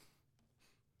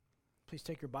Please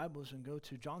take your Bibles and go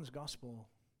to John's Gospel,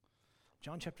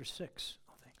 John chapter 6.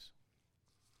 Oh, thanks.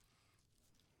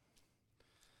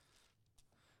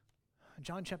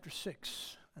 John chapter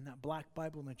 6, and that black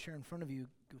Bible in the chair in front of you,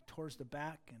 go towards the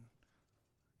back, and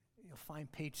you'll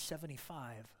find page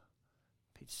 75.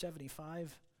 Page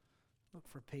 75. Look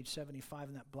for page 75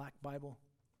 in that black Bible.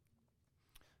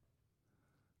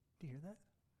 Do you hear that?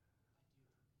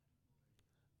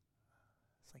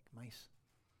 It's like mice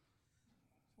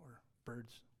or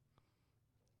birds.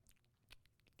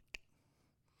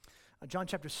 John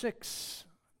chapter 6,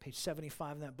 page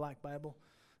 75 in that black Bible.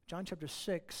 John chapter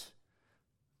 6,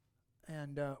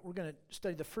 and we're going to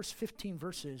study the first 15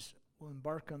 verses. We'll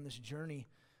embark on this journey,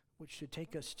 which should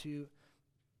take us to,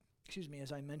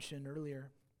 as I mentioned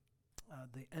earlier,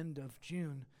 the end of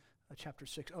June, chapter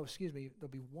 6. Oh, there'll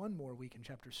be one more week in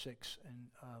chapter 6, and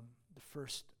the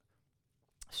first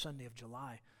Sunday of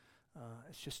July.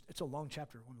 It's a long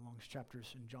chapter, one of the longest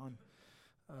chapters in John.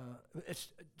 It's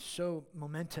so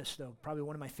momentous, though. Probably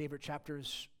one of my favorite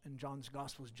chapters in John's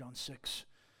Gospel is John 6.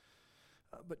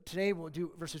 But today we'll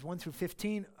do verses 1 through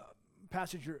 15, a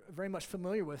passage you're very much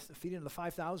familiar with, the feeding of the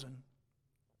 5,000.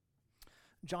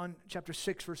 John chapter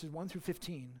 6, verses 1 through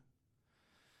 15.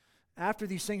 After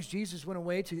these things, Jesus went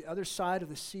away to the other side of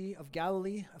the Sea of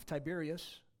Galilee of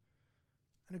Tiberias,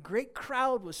 and a great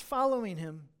crowd was following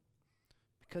him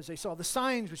because they saw the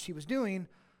signs which he was doing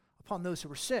upon those who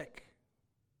were sick.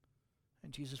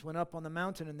 And Jesus went up on the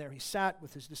mountain, and there he sat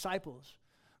with his disciples.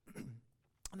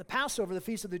 And the Passover, the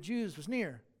feast of the Jews, was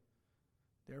near.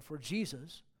 Therefore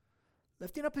Jesus,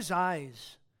 lifting up his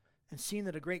eyes and seeing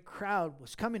that a great crowd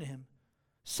was coming to him,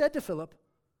 said to Philip,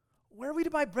 "Where are we to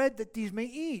buy bread that these may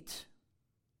eat?"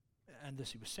 And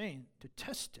this he was saying to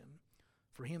test him,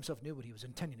 for he himself knew what he was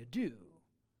intending to do.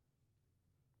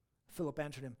 Philip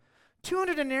answered him,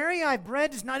 200 denarii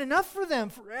bread is not enough for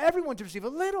them, for everyone to receive a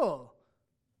little.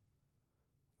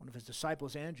 One of his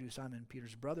disciples, Andrew, Simon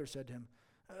Peter's brother, said to him,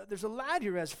 "There's a lad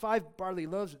here who has 5 barley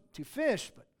loaves and 2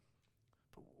 fish, but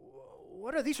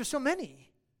what are these for so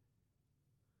many?"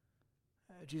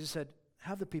 Jesus said,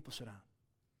 "Have the people sit down."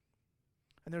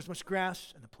 And there was much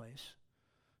grass in the place,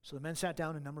 so the men sat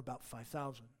down and numbered about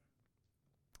 5,000.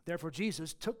 Therefore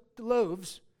Jesus took the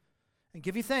loaves, and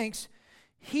giving thanks,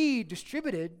 he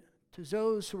distributed to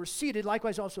those who were seated,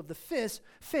 likewise also of the fish,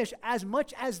 as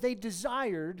much as they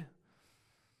desired.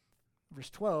 Verse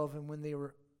 12, and when they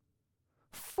were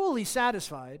fully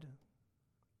satisfied,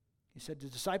 he said to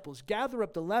the disciples, "Gather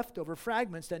up the leftover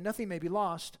fragments that nothing may be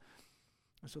lost."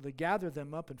 And so they gathered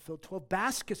them up and filled 12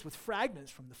 baskets with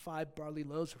fragments from the 5 barley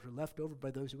loaves which were left over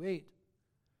by those who ate.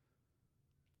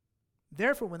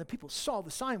 Therefore, when the people saw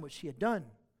the sign which he had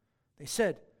done, they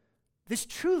said, "This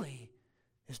truly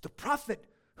is the prophet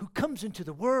who comes into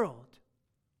the world."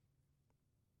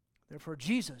 Therefore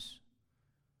Jesus,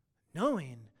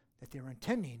 knowing that they were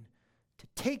intending to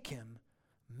take him,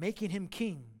 making him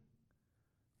king,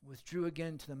 withdrew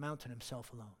again to the mountain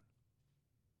himself alone.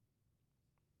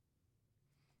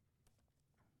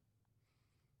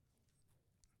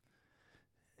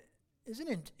 Isn't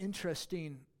it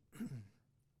interesting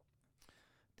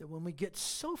that when we get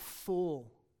so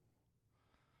full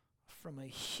from a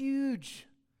huge,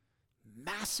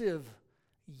 massive,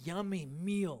 yummy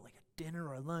meal, like a dinner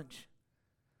or a lunch,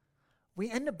 we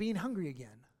end up being hungry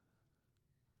again?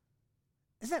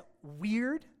 Isn't that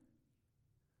weird?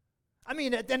 I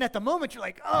mean, then at the moment you're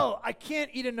like, "Oh, I can't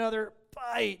eat another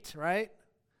bite," right?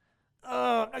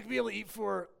 "Oh, I'm not going to be able to eat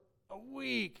for a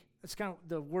week." That's kind of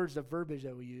the words, the verbiage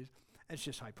that we use. It's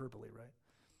just hyperbole, right?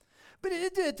 But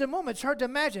at the moment, it's hard to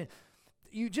imagine.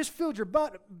 You just filled your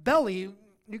belly,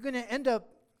 you're going to end up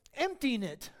emptying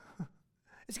it.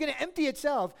 It's going to empty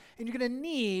itself, and you're going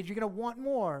to want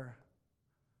more.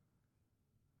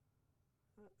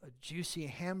 A juicy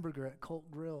hamburger at Colt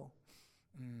Grill.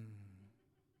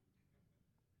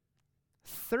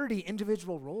 30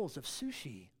 individual rolls of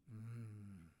sushi.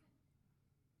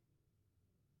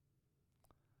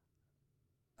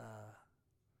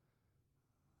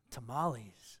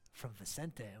 Tamales from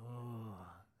Vicente. Oh,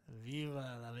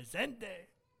 viva la Vicente.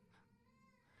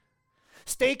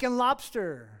 Steak and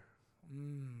lobster.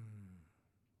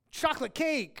 Chocolate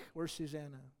cake. Where's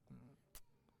Susanna?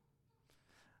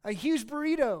 A huge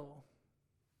burrito.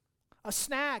 A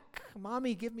snack.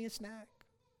 Mommy, give me a snack.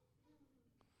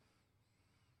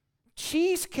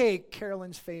 Cheesecake,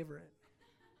 Carolyn's favorite.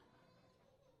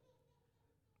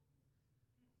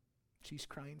 She's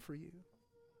crying for you.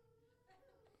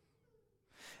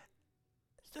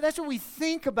 So that's what we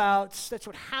think about. That's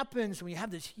what happens when you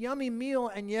have this yummy meal,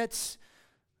 and yet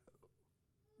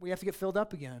we have to get filled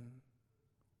up again.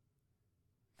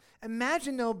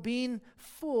 Imagine, though, being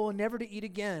full, never to eat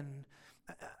again.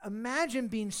 Imagine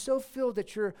being so filled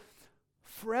that you're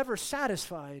forever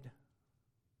satisfied.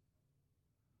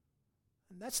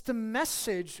 And that's the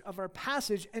message of our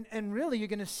passage. And really, you're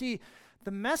going to see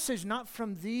the message not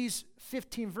from these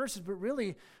 15 verses, but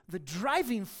really the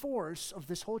driving force of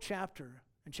this whole chapter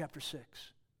in chapter 6.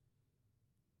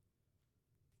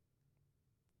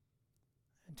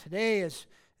 And today,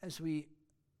 as we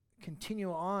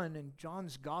continue on in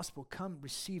John's gospel, come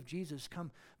receive Jesus,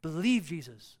 come believe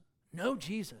Jesus, know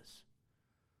Jesus.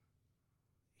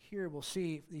 Here we'll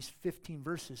see these 15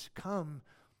 verses. Come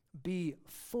be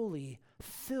fully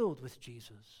filled with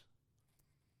Jesus.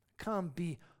 Come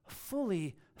be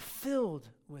fully filled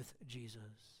with Jesus.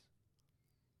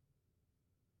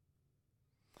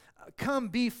 Come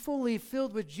be fully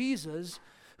filled with Jesus,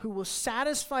 who will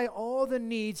satisfy all the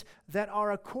needs that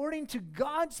are according to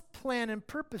God's plan and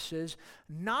purposes,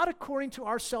 not according to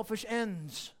our selfish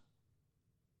ends.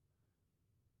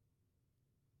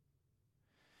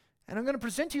 And I'm going to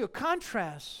present to you a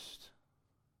contrast,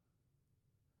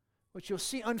 which you'll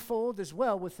see unfold as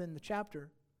well within the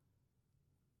chapter,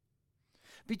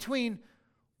 between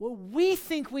what we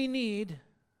think we need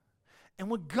and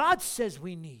what God says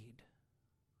we need.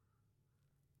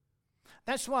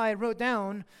 That's why I wrote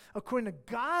down, according to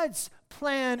God's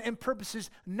plan and purposes,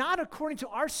 not according to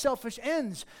our selfish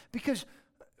ends, because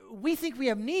we think we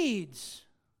have needs,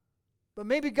 but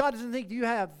maybe God doesn't think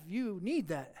you need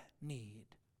that need.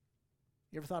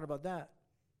 You ever thought about that?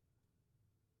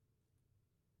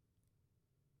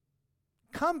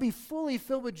 Come be fully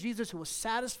filled with Jesus, who will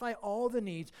satisfy all the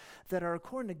needs that are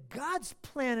according to God's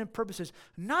plan and purposes,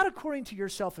 not according to your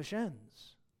selfish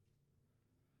ends.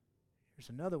 Here's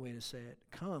another way to say it.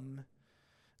 Come,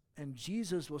 and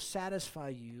Jesus will satisfy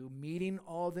you, meeting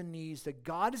all the needs that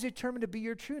God is determined to be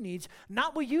your true needs,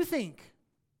 not what you think.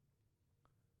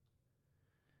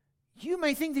 You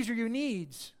may think these are your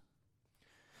needs.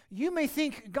 You may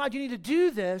think, God, you need to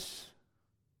do this,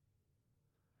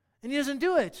 and He doesn't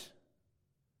do it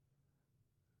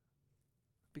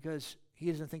because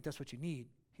He doesn't think that's what you need.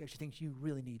 He actually thinks you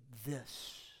really need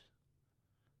this.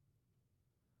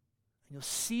 And you'll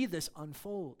see this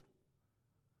unfold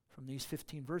from these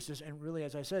 15 verses, and really,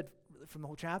 as I said, from the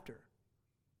whole chapter.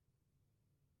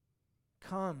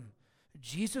 Come,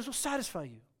 Jesus will satisfy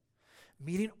you,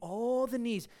 meeting all the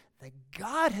needs that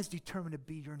God has determined to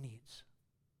be your needs.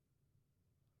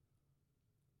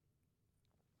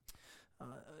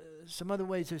 Some other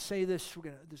ways to say this, we're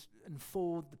going to just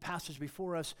unfold the passage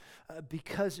before us,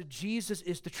 because Jesus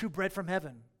is the true bread from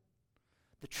heaven,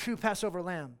 the true Passover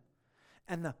lamb,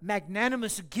 and the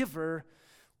magnanimous giver,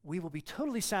 we will be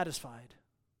totally satisfied.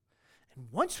 And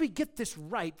once we get this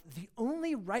right, the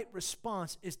only right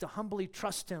response is to humbly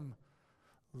trust Him,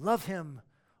 love Him,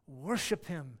 worship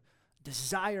Him,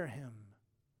 desire Him.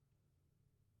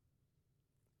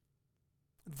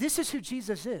 This is who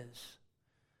Jesus is.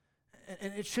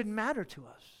 And it should matter to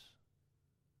us.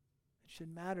 It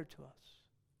should matter to us.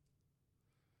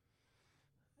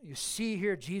 You see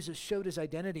here, Jesus showed His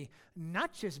identity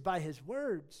not just by His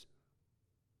words,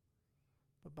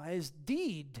 but by His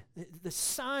deed, the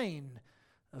sign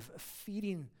of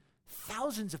feeding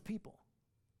thousands of people.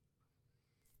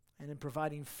 And in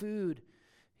providing food,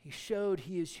 He showed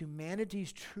He is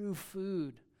humanity's true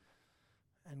food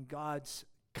and God's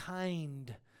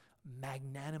kind,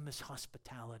 magnanimous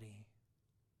hospitality.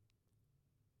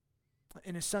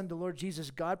 In His Son, the Lord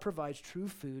Jesus, God provides true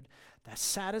food that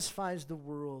satisfies the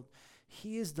world.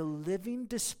 He is the living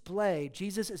display.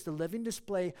 Jesus is the living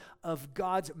display of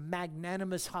God's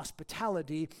magnanimous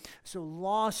hospitality. So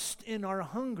lost in our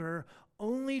hunger,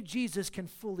 only Jesus can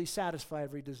fully satisfy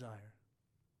every desire.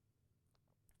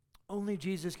 Only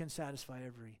Jesus can satisfy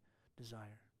every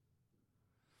desire.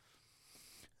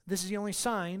 This is the only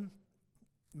sign,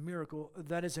 miracle,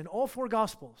 that is in all four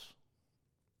Gospels.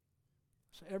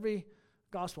 So every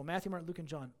Gospel, Matthew, Mark, Luke, and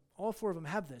John, all four of them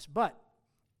have this. But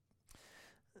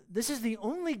this is the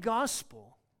only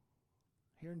Gospel,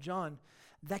 here in John,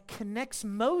 that connects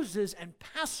Moses and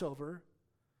Passover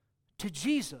to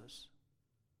Jesus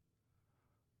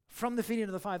from the feeding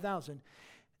of the 5,000.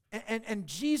 And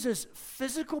Jesus'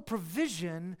 physical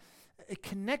provision, it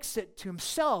connects it to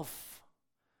Himself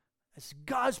as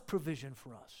God's provision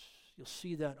for us. You'll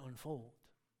see that unfold.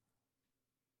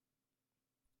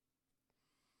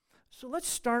 So let's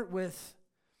start with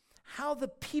how the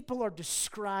people are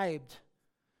described.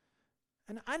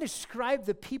 And I describe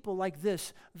the people like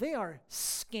this. They are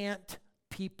scant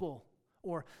people,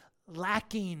 or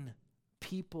lacking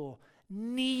people,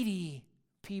 needy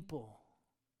people.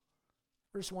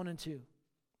 Verse 1 and 2.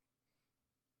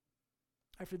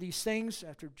 After these things,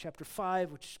 after chapter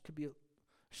 5, which could be a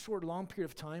short, long period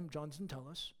of time, John doesn't tell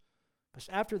us. But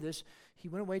after this, he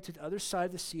went away to the other side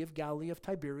of the Sea of Galilee of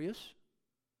Tiberias.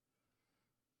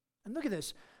 And look at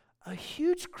this. A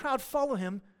huge crowd followed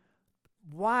him.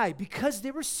 Why? Because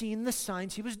they were seeing the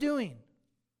signs he was doing.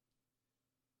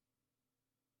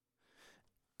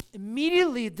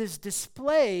 Immediately, this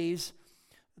displays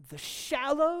the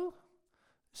shallow,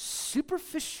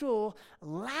 superficial,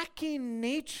 lacking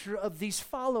nature of these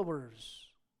followers.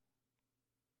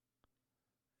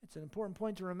 It's an important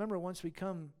point to remember once we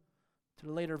come to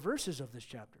the later verses of this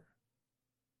chapter.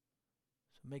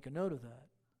 So make a note of that.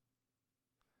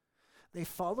 They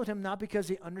followed him not because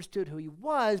they understood who he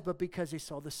was, but because they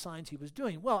saw the signs he was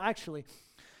doing. Well, actually,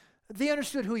 they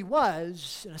understood who he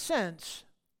was, in a sense,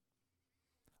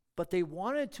 but they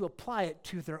wanted to apply it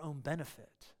to their own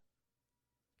benefit.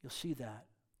 You'll see that.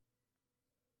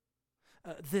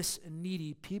 This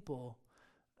needy people,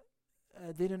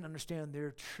 they didn't understand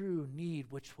their true need,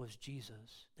 which was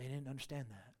Jesus. They didn't understand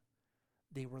that.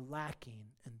 They were lacking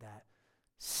in that.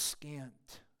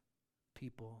 Scant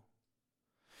people.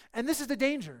 And this is the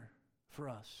danger for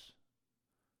us.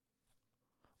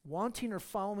 Wanting or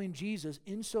following Jesus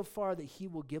insofar that he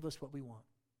will give us what we want.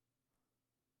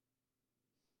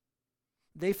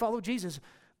 They followed Jesus,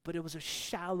 but it was a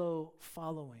shallow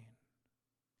following.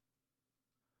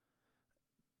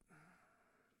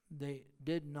 They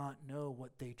did not know what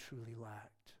they truly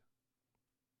lacked.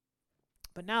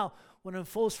 But now, what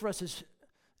unfolds for us is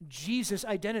Jesus'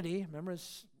 identity. Remember,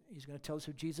 he's going to tell us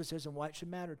who Jesus is and why it should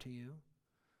matter to you.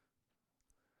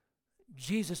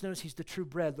 Jesus knows he's the true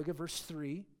bread. Look at verse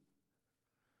 3.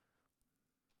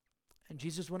 And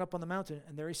Jesus went up on the mountain,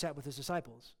 and there he sat with his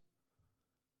disciples.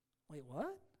 Wait,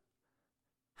 what?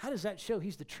 How does that show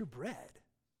he's the true bread?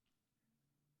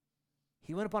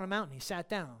 He went up on a mountain, he sat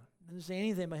down. It doesn't say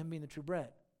anything about him being the true bread.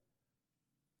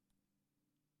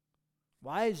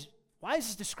 Why is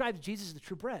this described as Jesus as the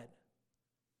true bread?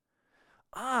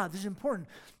 This is important.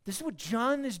 This is what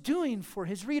John is doing for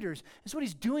his readers. This is what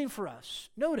he's doing for us.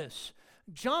 Notice,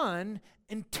 John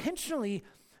intentionally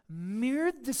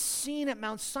mirrored the scene at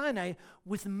Mount Sinai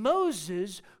with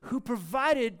Moses, who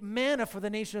provided manna for the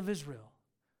nation of Israel.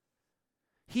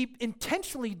 He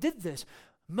intentionally did this.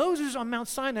 Moses on Mount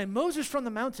Sinai, Moses from the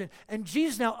mountain, and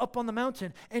Jesus now up on the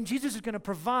mountain, and Jesus is going to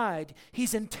provide.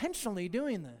 He's intentionally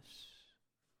doing this.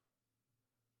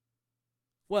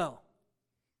 Well,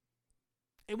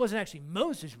 it wasn't actually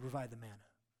Moses who provided the manna.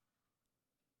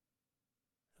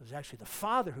 It was actually the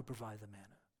Father who provided the manna.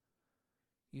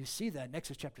 You see that in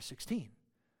Exodus chapter 16.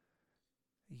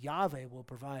 Yahweh will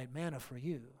provide manna for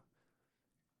you.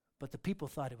 But the people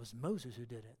thought it was Moses who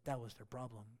did it. That was their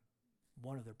problem.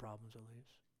 One of their problems, at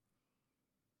least.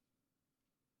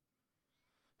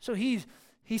 So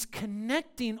he's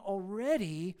connecting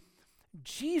already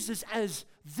Jesus as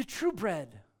the true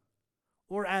bread,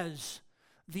 or as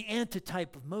the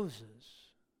antitype of Moses.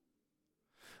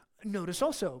 Notice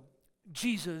also,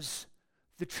 Jesus,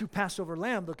 the true Passover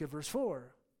lamb. Look at verse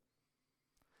 4.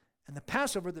 And the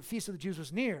Passover, the feast of the Jews,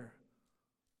 was near.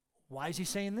 Why is he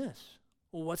saying this?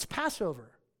 Well, what's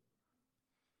Passover?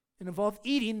 It involved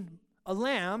eating a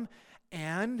lamb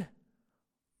and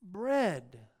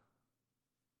bread.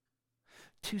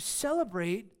 To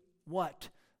celebrate what?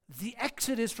 The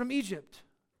exodus from Egypt.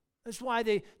 That's why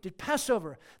they did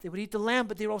Passover. They would eat the lamb,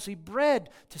 but they would also eat bread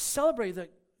to celebrate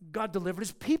that God delivered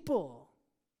his people.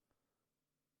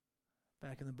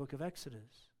 Back in the book of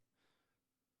Exodus.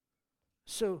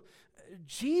 So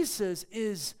Jesus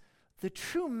is the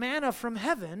true manna from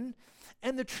heaven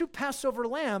and the true Passover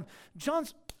lamb.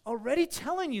 John's already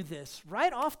telling you this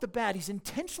right off the bat. He's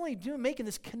intentionally making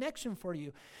this connection for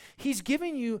you. He's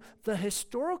giving you the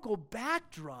historical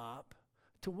backdrop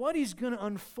to what he's going to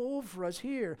unfold for us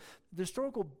here. The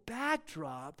historical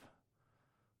backdrop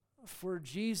for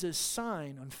Jesus'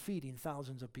 sign on feeding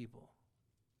thousands of people.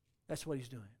 That's what he's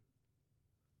doing.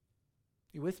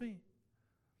 You with me?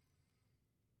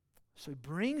 So he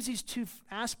brings these two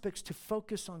aspects to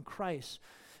focus on Christ.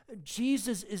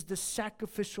 Jesus is the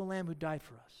sacrificial lamb who died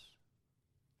for us.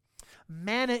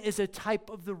 Manna is a type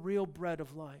of the real bread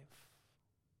of life.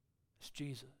 It's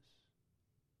Jesus.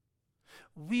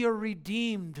 We are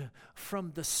redeemed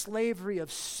from the slavery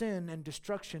of sin and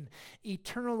destruction.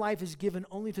 Eternal life is given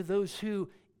only to those who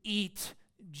eat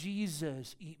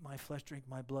Jesus. Eat my flesh, drink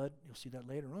my blood. You'll see that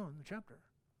later on in the chapter.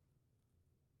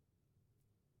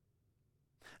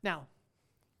 Now,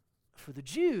 for the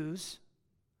Jews,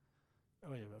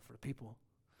 for the people,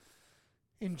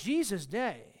 in Jesus'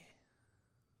 day,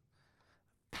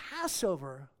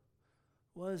 Passover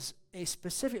was a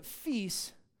specific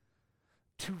feast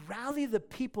to rally the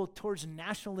people towards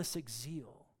nationalistic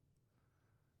zeal.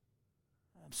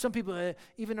 Some people,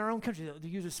 even in our own country, they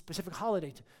use a specific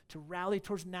holiday to rally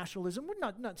towards nationalism. We're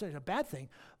not saying it's a bad thing,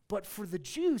 but for the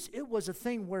Jews, it was a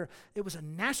thing where it was a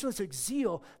nationalistic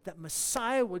zeal that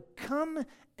Messiah would come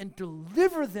and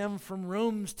deliver them from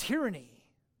Rome's tyranny.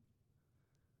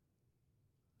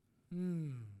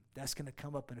 That's going to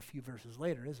come up in a few verses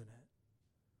later, isn't it?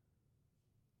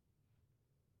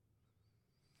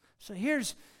 So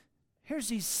here's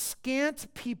these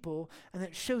scant people, and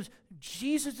it shows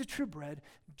Jesus the true bread,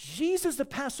 Jesus the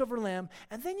Passover lamb,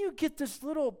 and then you get this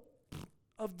little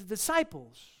of the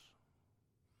disciples,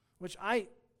 which I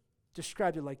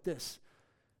described it like this: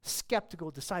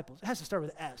 skeptical disciples. It has to start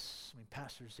with S. I mean,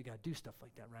 pastors, they got to do stuff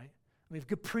like that, right? I mean, if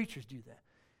good preachers do that.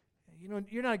 You know,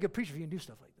 you're not a good preacher if you can do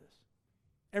stuff like this.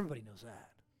 Everybody knows that.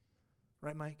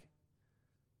 Right, Mike?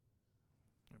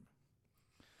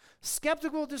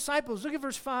 Skeptical disciples. Look at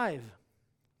verse 5.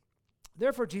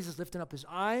 Therefore, Jesus, lifting up his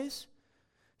eyes,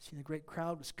 seeing the great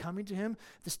crowd was coming to him.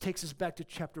 This takes us back to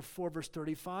chapter 4, verse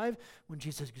 35, when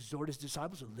Jesus exhorted his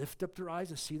disciples to lift up their eyes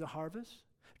and see the harvest.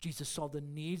 Jesus saw the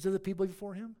needs of the people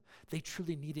before him. They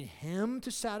truly needed him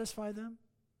to satisfy them.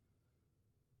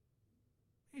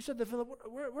 He said to Philip,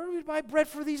 where do we buy bread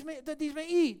for that these may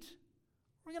eat?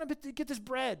 Where are we going to get this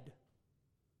bread?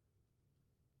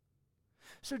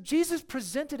 So Jesus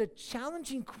presented a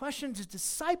challenging question to his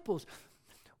disciples.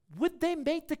 Would they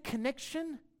make the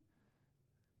connection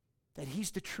that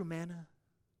he's the true manna?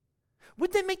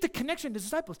 Would they make the connection to the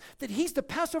disciples that he's the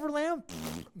Passover lamb?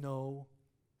 No.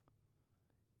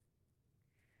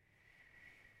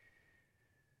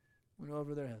 Went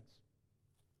over their heads.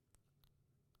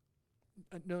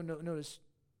 Notice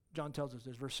John tells us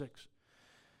this, verse 6.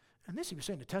 And this he was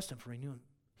saying to test him, for he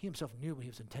himself knew what he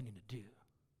was intending to do.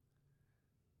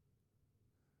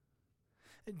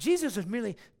 Jesus was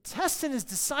merely testing his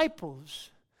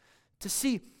disciples to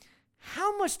see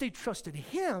how much they trusted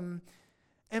him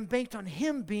and banked on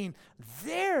him being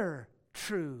their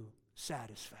true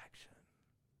satisfaction.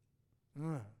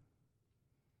 He's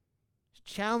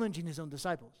challenging his own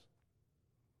disciples.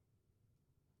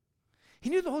 He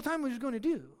knew the whole time what he was going to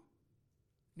do.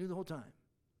 Knew the whole time.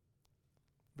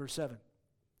 Verse 7,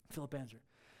 Philip answered,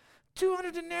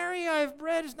 200 denarii of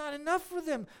bread is not enough for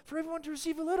them, for everyone to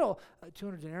receive a little.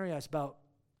 200 denarii is about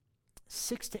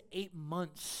 6 to 8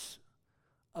 months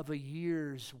of a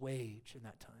year's wage in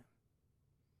that time.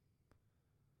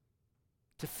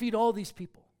 To feed all these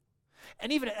people.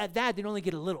 And even at that, they'd only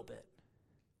get a little bit.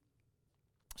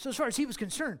 So as far as he was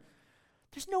concerned,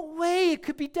 there's no way it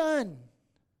could be done.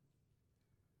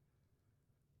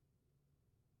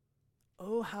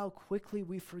 Oh, how quickly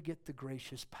we forget the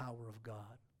gracious power of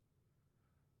God.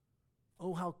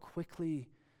 Oh, how quickly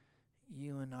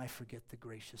you and I forget the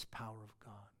gracious power of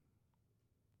God.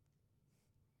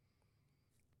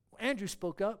 Andrew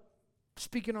spoke up,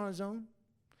 speaking on his own.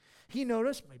 He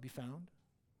noticed, may be found,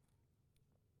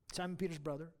 Simon Peter's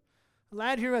brother, a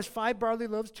lad here has 5 barley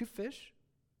loaves, 2 fish,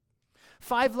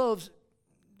 5 loaves,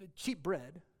 cheap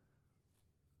bread,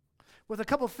 with a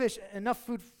couple of fish, enough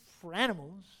food for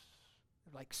animals,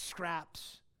 like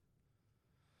scraps.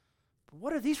 But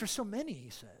what are these for so many, he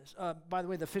says. By the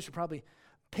way, the fish are probably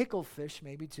pickled fish,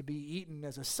 maybe to be eaten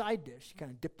as a side dish. You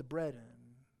kind of dip the bread in.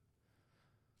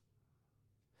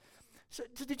 So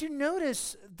did you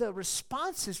notice the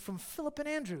responses from Philip and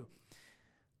Andrew?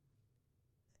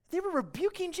 They were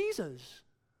rebuking Jesus.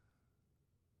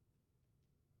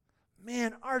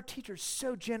 Man, our teacher's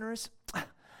so generous,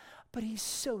 but he's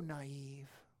so naive.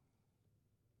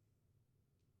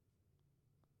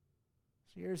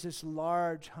 So here's this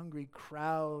large, hungry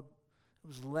crowd that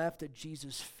was left at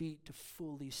Jesus' feet to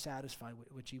fully satisfy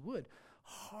which he would,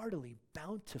 heartily,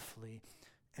 bountifully,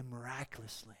 and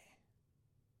miraculously.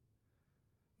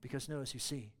 Because notice, you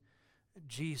see,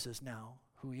 Jesus now,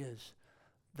 who he is,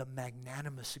 the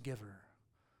magnanimous giver,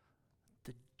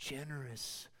 the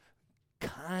generous,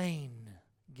 kind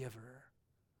giver.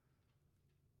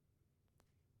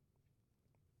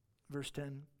 Verse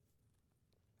 10,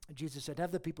 Jesus said,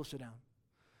 have the people sit down.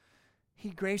 He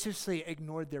graciously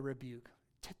ignored their rebuke.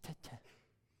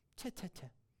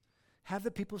 Have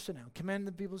the people sit down. Command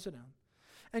the people to sit down.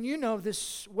 And you know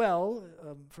this well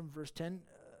from verse 10.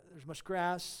 There's much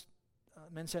grass.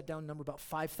 Men sat down, number about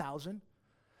 5,000.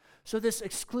 So this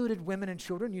excluded women and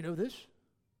children. You know this.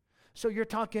 So you're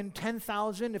talking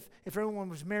 10,000 if everyone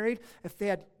was married. If they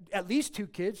had at least 2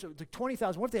 kids, so like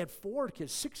 20,000. What if they had 4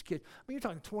 kids, 6 kids? I mean, you're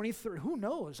talking 20, 30. Who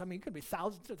knows? I mean, it could be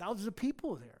thousands of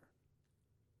people there.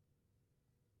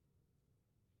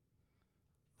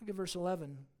 Look at verse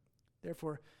 11.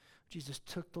 Therefore, Jesus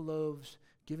took the loaves,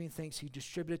 giving thanks, he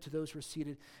distributed to those who were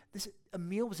seated. A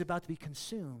meal was about to be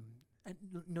consumed. And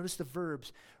notice the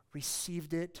verbs: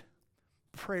 received it,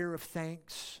 prayer of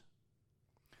thanks,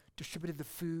 distributed the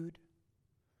food.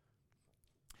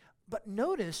 But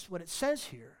notice what it says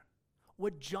here,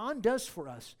 what John does for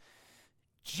us.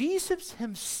 Jesus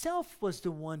himself was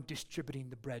the one distributing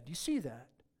the bread. You see that?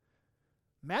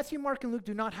 Matthew, Mark, and Luke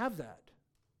do not have that.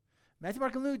 Matthew,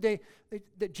 Mark, and Luke,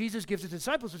 that Jesus gives to the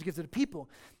disciples, which gives to the people.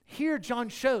 Here, John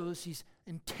shows, he's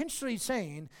intentionally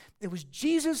saying, it was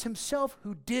Jesus himself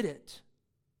who did it.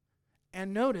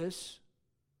 And notice,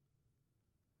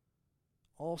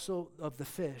 also of the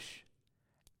fish,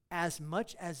 as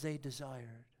much as they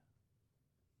desired.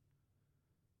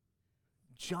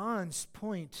 John's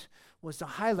point was to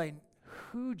highlight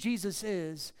who Jesus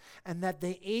is and that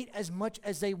they ate as much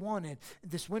as they wanted.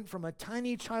 This went from a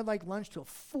tiny childlike lunch to a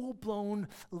full-blown,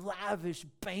 lavish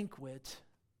banquet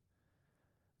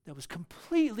that was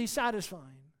completely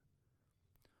satisfying,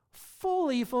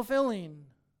 fully fulfilling.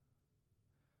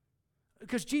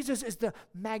 Because Jesus is the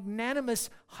magnanimous,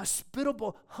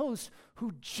 hospitable host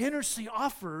who generously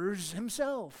offers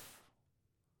himself.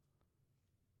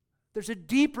 There's a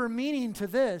deeper meaning to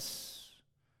this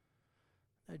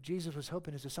that Jesus was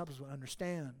hoping his disciples would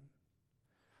understand.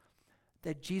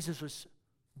 That Jesus was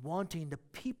wanting the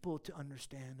people to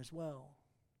understand as well.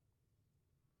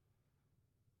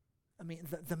 I mean,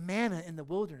 the manna in the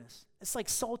wilderness, it's like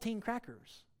saltine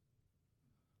crackers.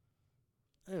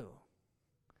 Ew.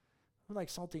 Who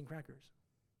likes saltine crackers?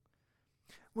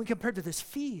 When compared to this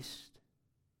feast.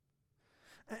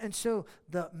 And so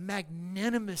the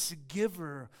magnanimous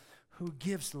giver who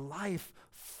gives life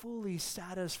fully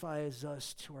satisfies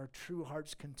us to our true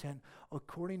heart's content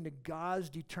according to God's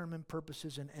determined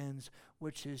purposes and ends,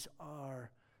 which is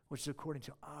according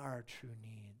to our true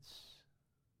needs.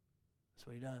 That's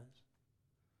what he does.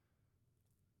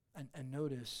 And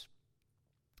notice,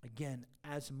 again,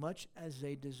 as much as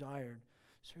they desired.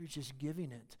 So he's just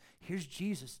giving it. Here's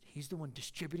Jesus. He's the one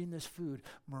distributing this food,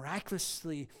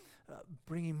 miraculously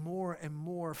bringing more and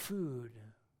more food.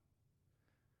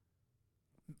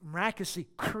 Miraculously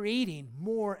creating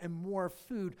more and more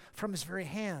food from his very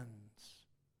hands.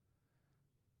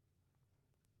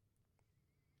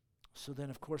 So then,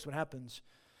 of course, what happens?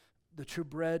 The true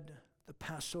bread, the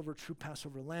Passover, true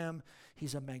Passover lamb,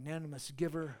 he's a magnanimous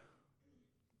giver.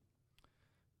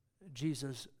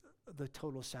 Jesus, the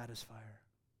total satisfier.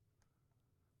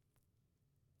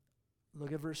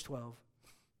 Look at verse 12.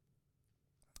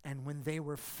 And when they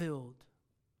were filled,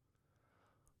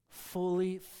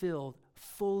 fully filled,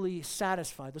 fully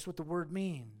satisfied. That's what the word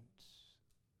means.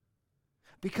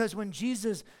 Because when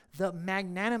Jesus, the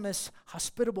magnanimous,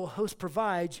 hospitable host,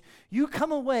 provides, you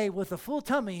come away with a full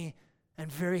tummy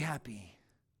and very happy.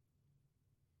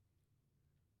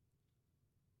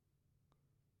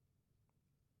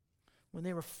 When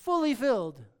they were fully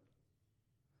filled,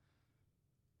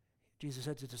 Jesus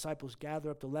said to the disciples, gather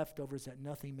up the leftovers that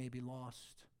nothing may be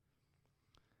lost.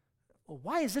 Well,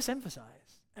 why is this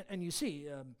emphasized? And you see,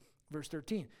 verse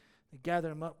 13, they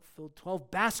gathered them up, filled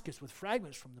 12 baskets with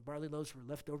fragments from the barley loaves that were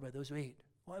left over by those who ate.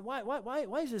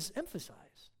 Why is this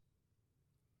emphasized?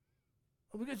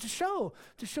 Well, to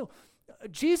show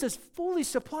Jesus fully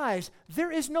supplies,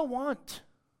 there is no want.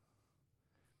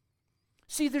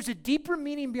 See, there's a deeper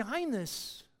meaning behind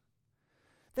this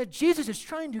that Jesus is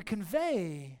trying to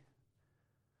convey.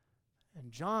 And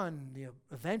John, the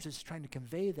evangelist, is trying to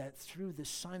convey that through this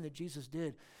sign that Jesus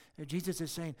did. And Jesus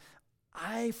is saying,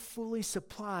 I fully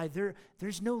supply.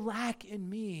 There's no lack in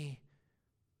me.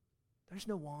 There's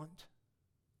no want.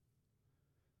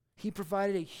 He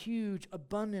provided a huge,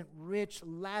 abundant, rich,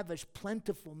 lavish,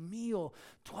 plentiful meal,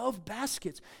 12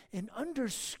 baskets, and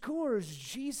underscores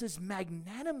Jesus'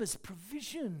 magnanimous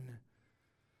provision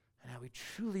and how he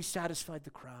truly satisfied the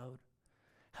crowd,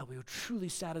 how he will truly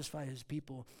satisfy his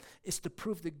people. It's the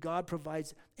proof that God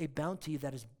provides a bounty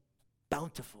that is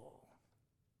bountiful.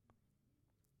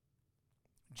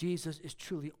 Jesus is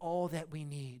truly all that we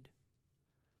need.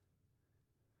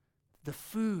 The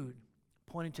food,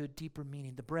 pointing to a deeper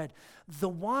meaning. The bread. The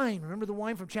wine, remember the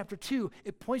wine from chapter 2,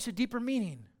 it points to deeper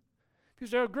meaning.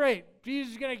 People say, oh great,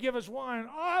 Jesus is going to give us wine.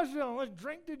 Awesome, let's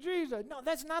drink to Jesus. No,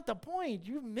 that's not the point.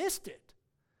 You've missed it.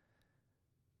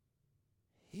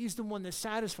 He's the one that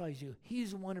satisfies you.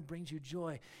 He's the one that brings you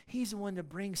joy. He's the one that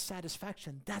brings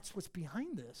satisfaction. That's what's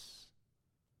behind this.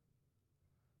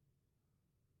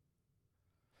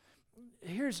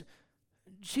 Here's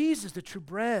Jesus, the true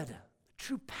bread, the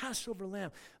true Passover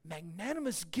lamb,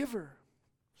 magnanimous giver,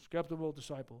 skeptical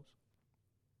disciples.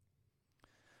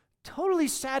 Totally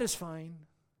satisfying.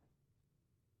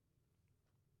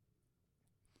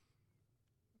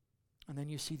 And then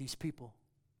you see these people,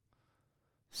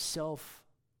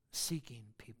 self-seeking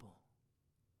people.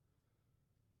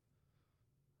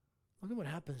 Look at what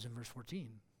happens in verse 14.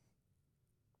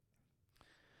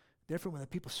 Therefore, when the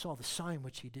people saw the sign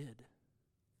which he did,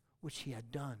 which he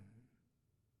had done,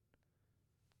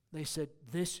 they said,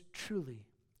 this truly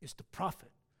is the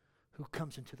prophet who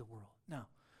comes into the world. Now,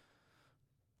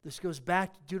 this goes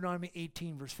back to Deuteronomy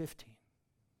 18, verse 15.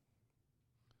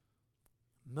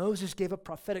 Moses gave a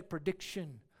prophetic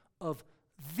prediction of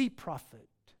the prophet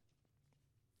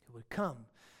who would come.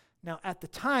 Now, at the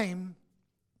time,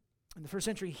 in the first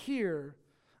century here,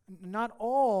 not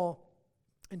all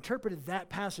interpreted that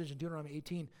passage in Deuteronomy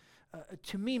 18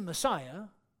 to mean Messiah,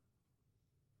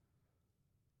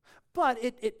 but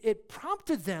it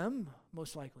prompted them,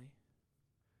 most likely,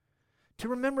 to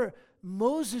remember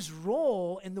Moses'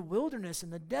 role in the wilderness, in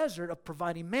the desert, of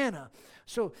providing manna.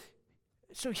 So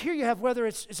here you have, whether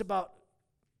it's about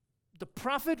the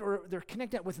prophet or they're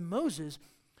connected that with Moses,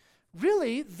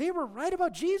 really, they were right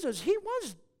about Jesus. He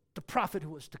was the prophet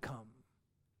who was to come.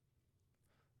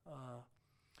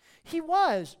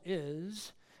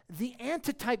 Is the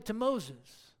antitype to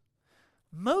Moses.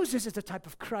 Moses is the type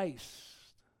of Christ.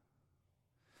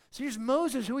 So here's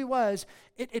Moses, who he was.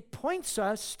 It points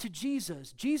us to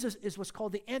Jesus. Jesus is what's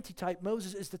called the antitype.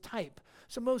 Moses is the type.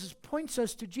 So Moses points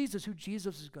us to Jesus, who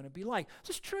Jesus is going to be like.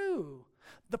 This is true.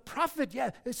 The prophet,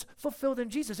 is fulfilled in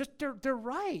Jesus. They're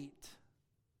right.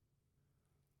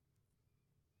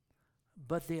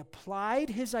 But they applied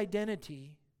his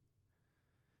identity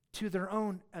to their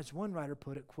own, as one writer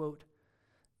put it, quote,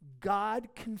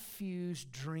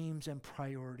 God-confused dreams and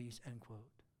priorities, end quote.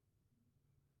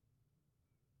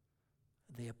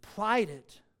 They applied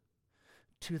it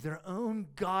to their own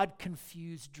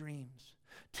God-confused dreams,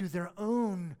 to their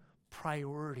own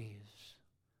priorities.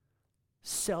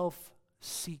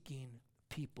 Self-seeking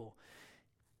people.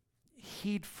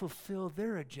 He'd fulfill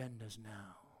their agendas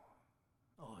now.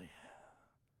 Oh, yeah.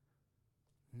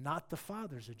 Not the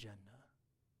Father's agenda.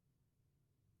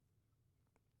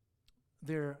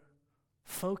 Their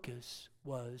focus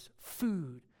was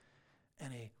food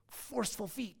and a forceful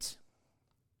feat.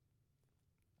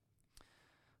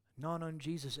 Not on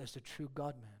Jesus as the true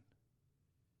God-man.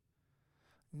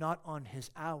 Not on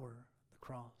his hour, the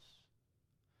cross.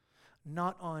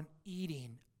 Not on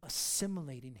eating,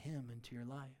 assimilating him into your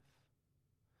life.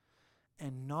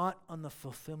 And not on the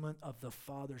fulfillment of the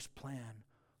Father's plan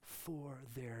for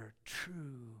their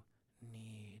true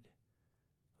need,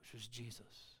 which was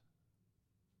Jesus.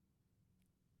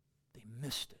 They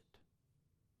missed it.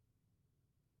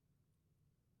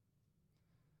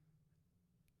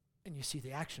 And you see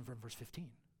the action from verse 15.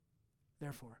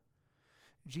 Therefore,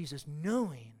 Jesus,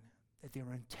 knowing that they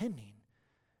were intending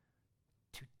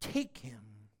to take him,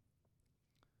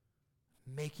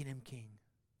 making him king.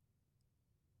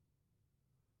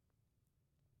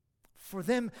 For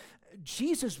them,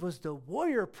 Jesus was the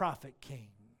warrior prophet king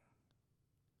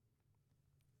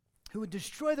who would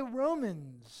destroy the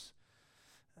Romans,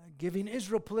 giving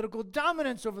Israel political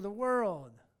dominance over the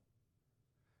world.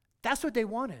 That's what they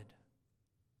wanted.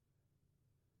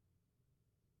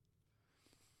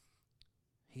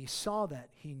 He saw that.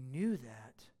 He knew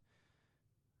that.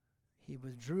 He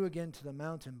withdrew again to the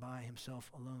mountain by himself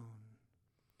alone.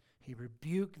 He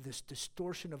rebuked this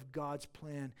distortion of God's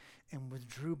plan and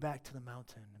withdrew back to the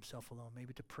mountain himself alone,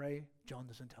 maybe to pray. John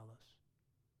doesn't tell us.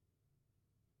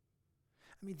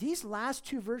 I mean, these last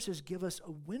two verses give us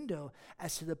a window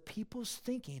as to the people's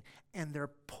thinking and their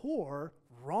poor,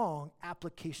 wrong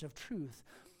application of truth.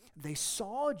 They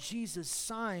saw Jesus'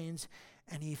 signs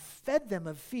and he fed them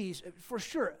a feast. For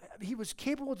sure, he was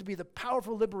capable to be the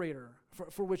powerful liberator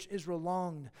for which Israel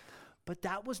longed, but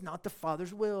that was not the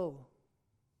Father's will.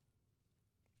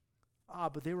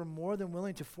 But they were more than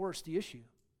willing to force the issue.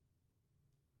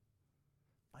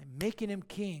 By making him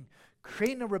king,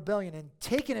 creating a rebellion, and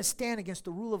taking a stand against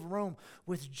the rule of Rome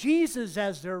with Jesus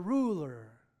as their ruler.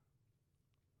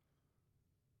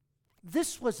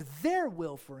 This was their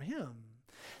will for him.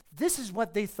 This is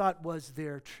what they thought was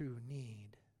their true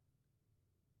need.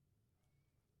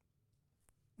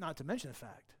 Not to mention the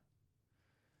fact,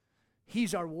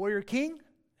 he's our warrior king.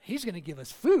 He's going to give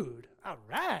us food. All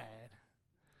right.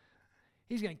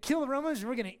 He's going to kill the Romans and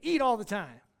we're going to eat all the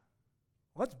time.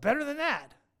 What's better than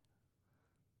that?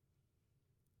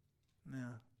 No.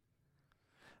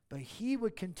 But he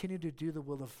would continue to do the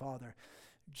will of the Father.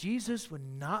 Jesus would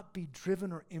not be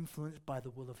driven or influenced by the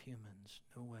will of humans.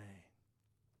 No way.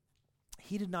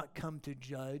 He did not come to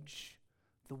judge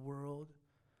the world,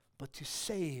 but to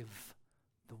save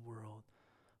the world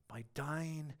by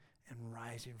dying and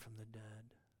rising from the dead.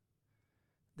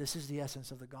 This is the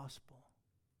essence of the gospel.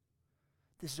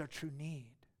 This is our true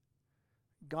need.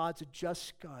 God's a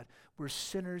just God. We're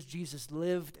sinners. Jesus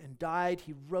lived and died.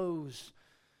 He rose.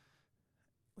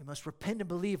 We must repent and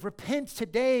believe. Repent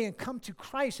today and come to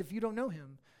Christ if you don't know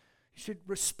him. You should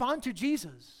respond to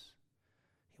Jesus.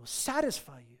 He will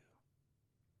satisfy you.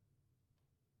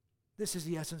 This is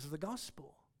the essence of the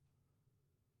gospel.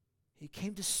 He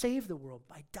came to save the world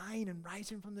by dying and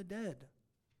rising from the dead.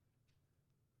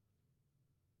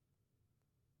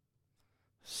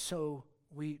 So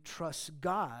we trust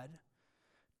God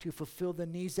to fulfill the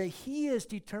needs that he is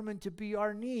determined to be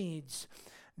our needs,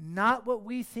 not what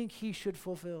we think he should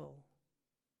fulfill.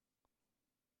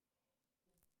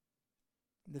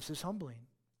 This is humbling.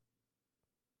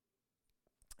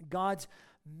 God's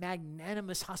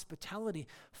magnanimous hospitality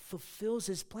fulfills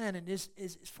his plan and is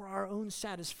for our own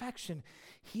satisfaction.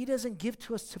 He doesn't give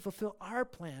to us to fulfill our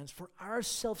plans for our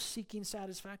self-seeking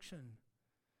satisfaction.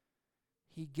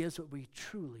 He gives what we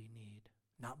truly need,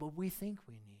 not what we think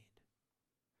we need.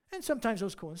 And sometimes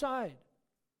those coincide.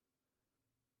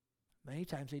 Many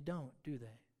times they don't, do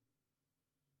they?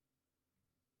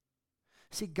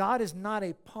 See, God is not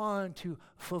a pawn to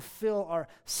fulfill our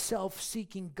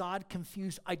self-seeking,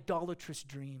 God-confused, idolatrous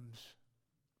dreams.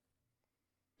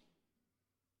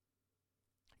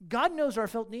 God knows our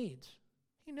felt needs.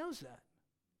 He knows that.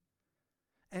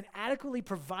 And adequately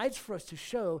provides for us to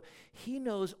show he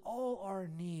knows all our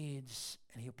needs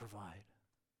and he'll provide.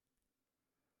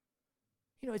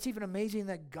 You know, it's even amazing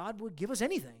that God would give us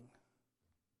anything.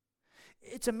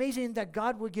 It's amazing that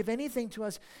God would give anything to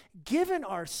us given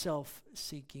our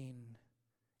self-seeking,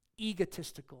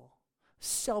 egotistical,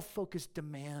 self-focused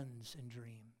demands and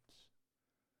dreams.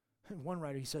 And one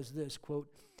writer, he says this,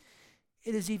 quote,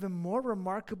 "It is even more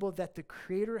remarkable that the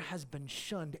Creator has been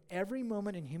shunned every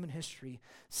moment in human history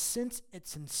since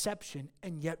its inception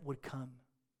and yet would come,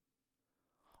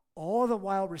 all the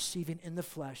while receiving in the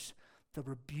flesh the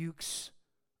rebukes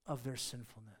of their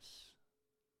sinfulness."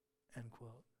 End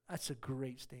quote. That's a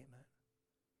great statement.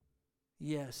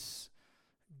 Yes,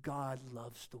 God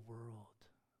loves the world.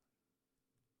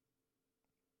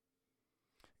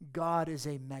 God is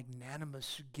a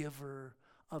magnanimous giver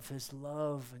of his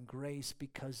love and grace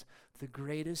because the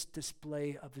greatest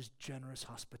display of his generous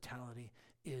hospitality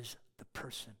is the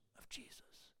person of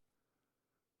Jesus.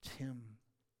 It's him.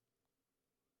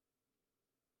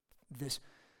 This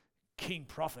king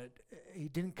prophet, he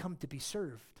didn't come to be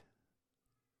served.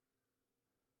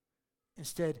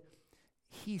 Instead,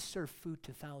 he served food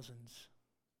to thousands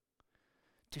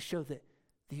to show that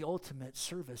the ultimate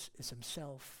service is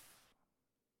himself.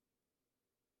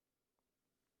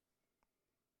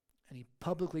 And he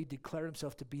publicly declared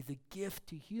himself to be the gift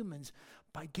to humans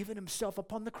by giving himself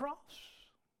upon the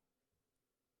cross.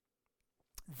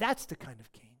 That's the kind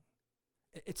of king.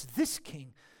 It's this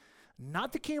king,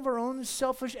 not the king of our own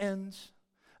selfish ends,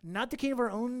 not the king of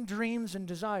our own dreams and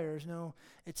desires. No,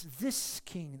 it's this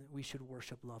king that we should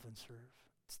worship, love, and serve.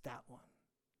 It's that one,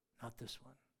 not this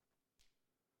one.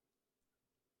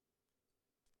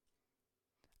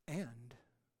 And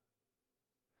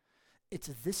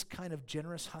it's this kind of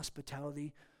generous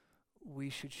hospitality we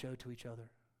should show to each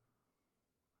other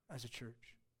as a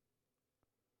church.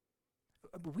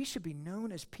 We should be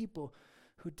known as people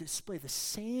who display the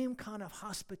same kind of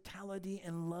hospitality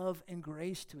and love and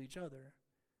grace to each other.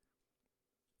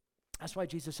 That's why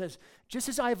Jesus says, just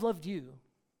as I have loved you,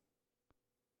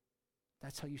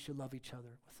 that's how you should love each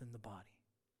other within the body.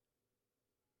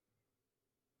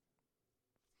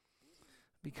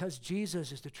 Because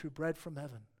Jesus is the true bread from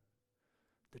heaven,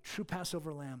 the true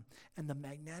Passover lamb, and the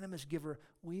magnanimous giver,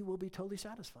 we will be totally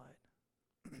satisfied.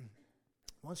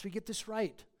 Once we get this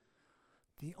right,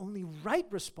 the only right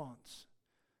response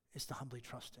is to humbly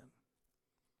trust him.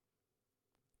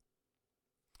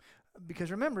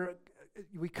 Because remember,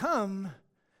 we come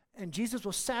and Jesus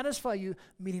will satisfy you,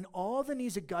 meeting all the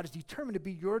needs that God is determined to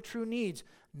be your true needs,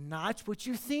 not what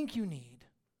you think you need.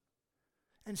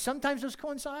 And sometimes those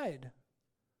coincide.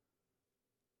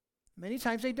 Many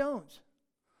times they don't.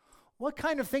 What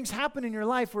kind of things happen in your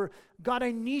life where, God,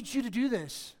 I need you to do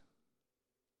this?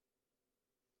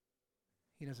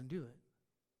 He doesn't do it.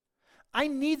 I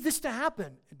need this to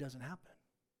happen. It doesn't happen.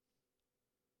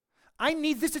 I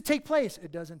need this to take place.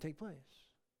 It doesn't take place.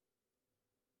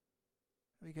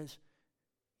 Because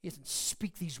he doesn't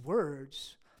speak these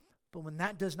words, but when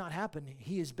that does not happen,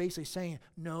 he is basically saying,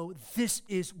 no, this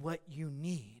is what you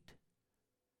need.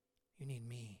 You need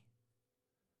me.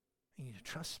 You need to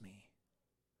trust me.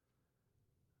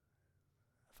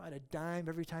 If I had a dime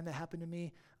every time that happened to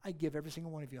me, I'd give every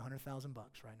single one of you $100,000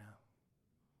 right now.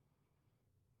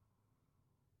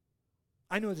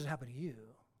 I know it doesn't happen to you.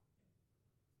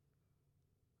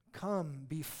 Come,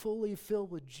 be fully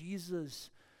filled with Jesus,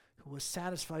 who will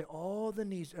satisfy all the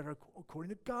needs that are according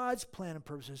to God's plan and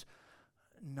purposes,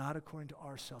 not according to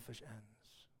our selfish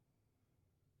ends.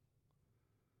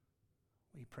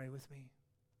 Will you pray with me?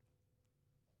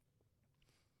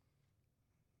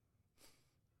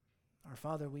 Our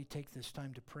Father, we take this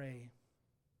time to pray,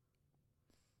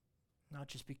 not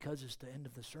just because it's the end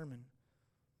of the sermon,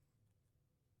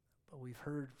 but we've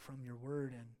heard from your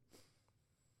word, and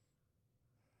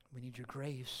we need your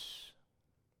grace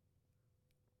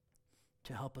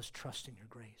to help us trust in your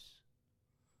grace.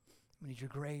 We need your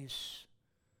grace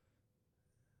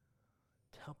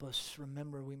to help us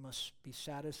remember we must be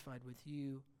satisfied with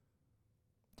you,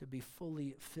 to be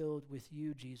fully filled with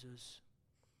you, Jesus,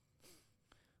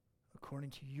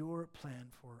 according to your plan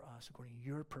for us, according to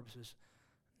your purposes,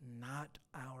 not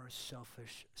our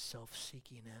selfish,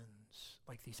 self-seeking ends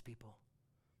like these people.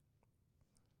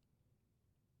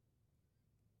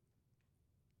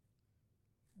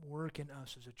 Work in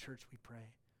us as a church, we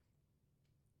pray.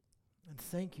 And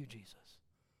thank you, Jesus.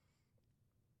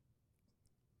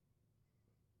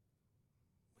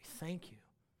 We thank you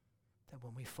that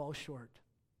when we fall short,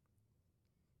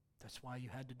 that's why you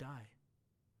had to die.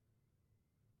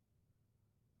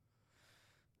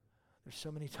 There's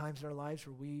so many times in our lives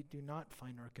where we do not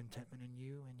find our contentment in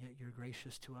you, and yet you're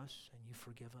gracious to us and you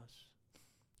forgive us.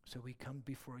 So we come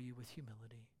before you with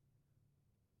humility.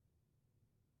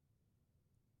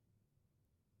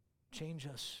 Change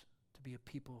us to be a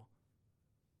people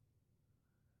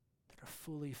that are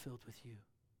fully filled with you.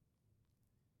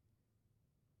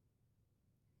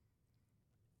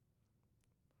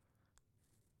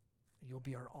 You'll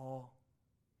be our all.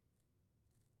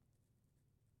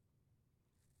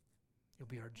 You'll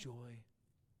be our joy.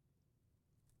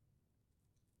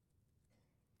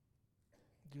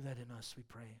 Do that in us, we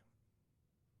pray.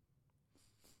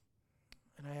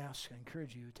 And I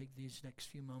encourage you to take these next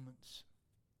few moments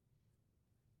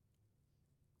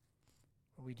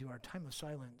where we do our time of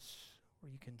silence,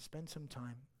 where you can spend some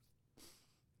time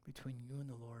between you and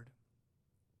the Lord.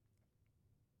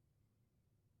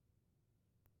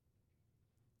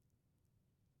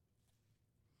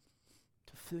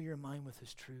 To fill your mind with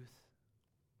his truth.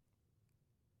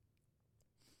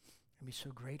 And be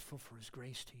so grateful for his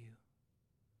grace to you.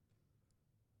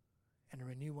 And to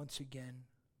renew once again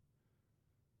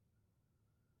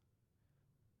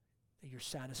that your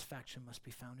satisfaction must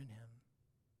be found in him.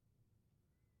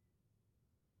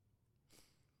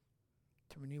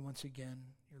 To renew once again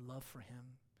your love for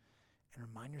him, and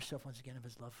remind yourself once again of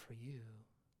his love for you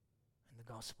and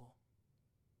the gospel.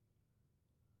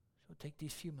 So take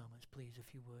these few moments, please,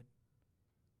 if you would,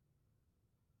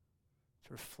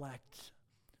 to reflect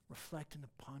and to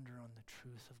ponder on the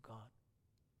truth of God.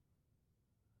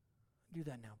 Do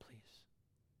that now, please.